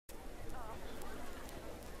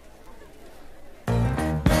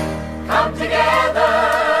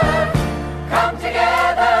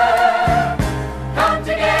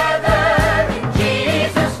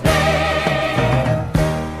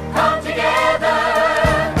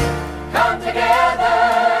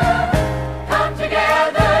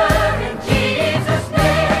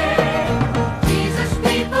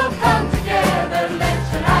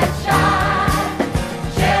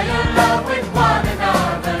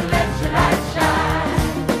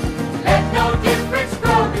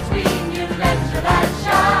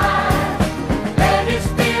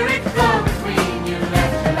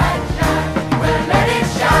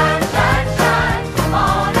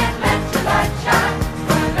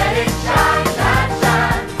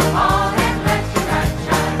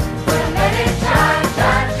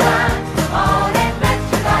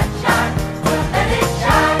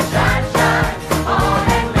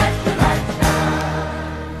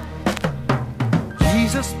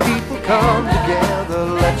Jesus, people, come together,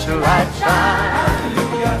 let your light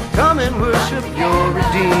shine. Come and worship your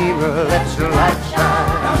Redeemer, let your light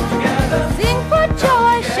shine. Sing for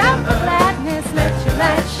joy, shout for gladness, let your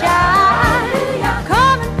light shine.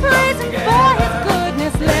 Come and praise Him for His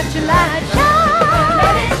goodness, let your light shine.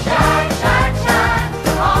 Let it shine, shine, shine.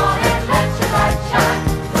 Come on and let your light shine.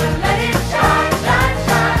 Let it shine, shine,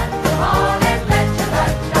 shine. Come on and let your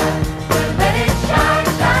light shine. Let it shine,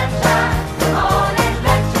 shine, shine. Come on and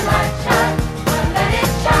let your light shine. Let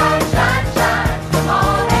it shine, shine, shine. Come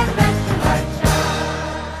on and let your light shine.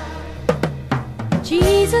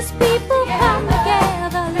 Jesus, people, come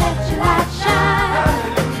together, let your light shine.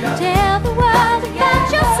 Tell the world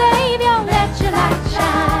about your Saviour, let your light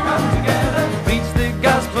shine. Preach the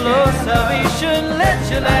gospel of salvation, let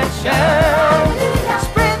your light shine.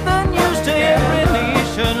 Spread the news to every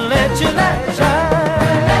nation, let your light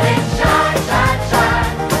shine. Let it shine, shine,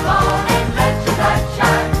 shine. Come on and let your light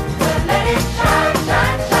shine. Let it shine,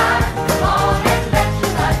 shine, shine. Come on and let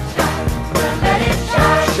your light shine. Let it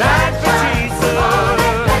shine, Shine for Jesus. Come on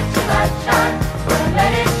and let your light shine.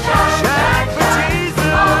 Let it shine, Shine for Jesus.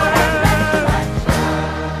 Come on and let your light shine.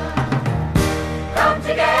 Come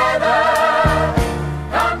together,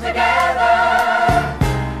 come together,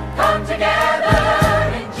 come together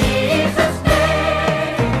in Jesus'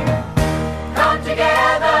 name. Come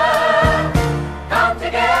together, come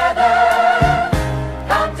together,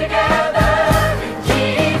 come together in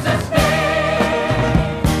Jesus'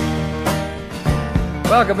 name.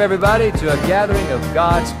 Welcome, everybody, to a gathering of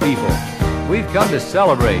God's people. We've come to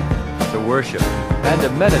celebrate, to worship, and to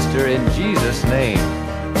minister in Jesus' name.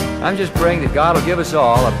 I'm just praying that God will give us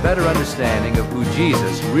all a better understanding of who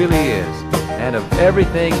Jesus really is and of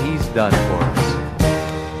everything He's done for us.